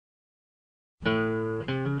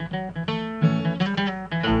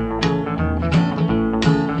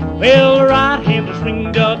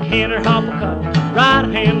swing duck, hen or uppercut. Right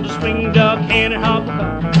hand to swing duck, hen or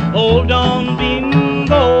uppercut. Hold on,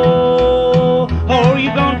 bimbo, or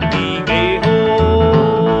you going to be gay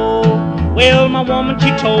ho. Well, my woman,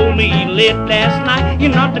 she told me late last night,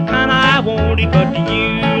 you're not the kind I wanted, but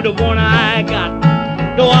you the one I got.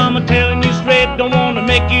 Though I'm a-telling you straight, don't want to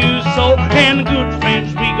make you so. And the good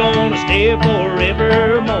friends, we gonna stay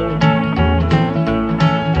forevermore.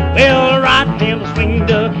 Well, right hand will swing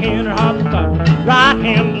duck, hen or uppercut. Right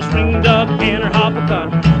hand will swing duck, hen or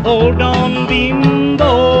uppercut. Hold on,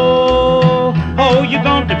 bimbo, oh, you're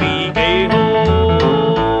going to be gay ho.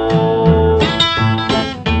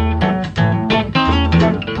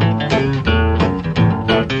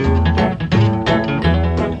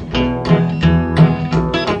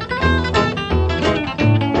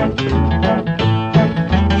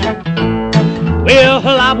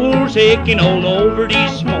 Well, I was aching all over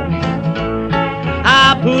this smoke.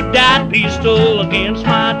 I put that pistol against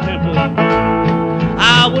my temple.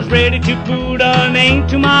 I was ready to put a name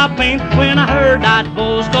to my pain when I heard that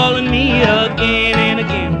voice calling me again and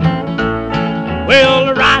again. Well,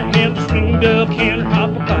 the right hand to swing duck, hen or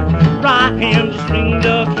uppercut. Right hand to swing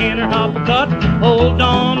duck, hen or uppercut. Hold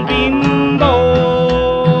on,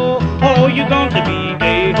 bimbo, oh, you're going to be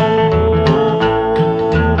gay ho.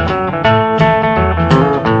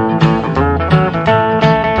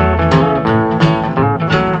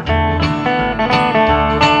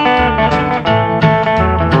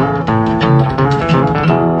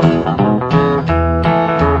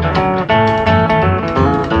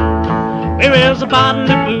 There's a bottle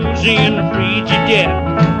of booze in the Frigidaire.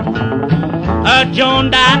 John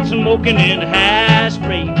died smoking in the hash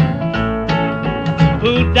spray.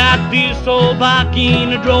 Put that pistol back in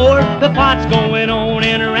the drawer. The pot's going on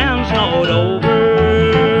and around's not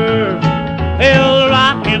over. Well, the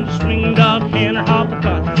right hand to swing duck, hen or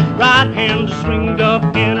uppercut. Right hand to swing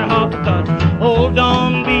duck, hen or uppercut. Hold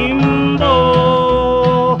on,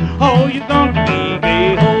 bimbo, oh, you're going to be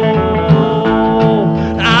gay ho.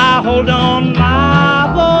 Now hold on, my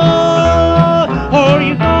boy, or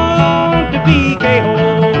you're going to be gay ho.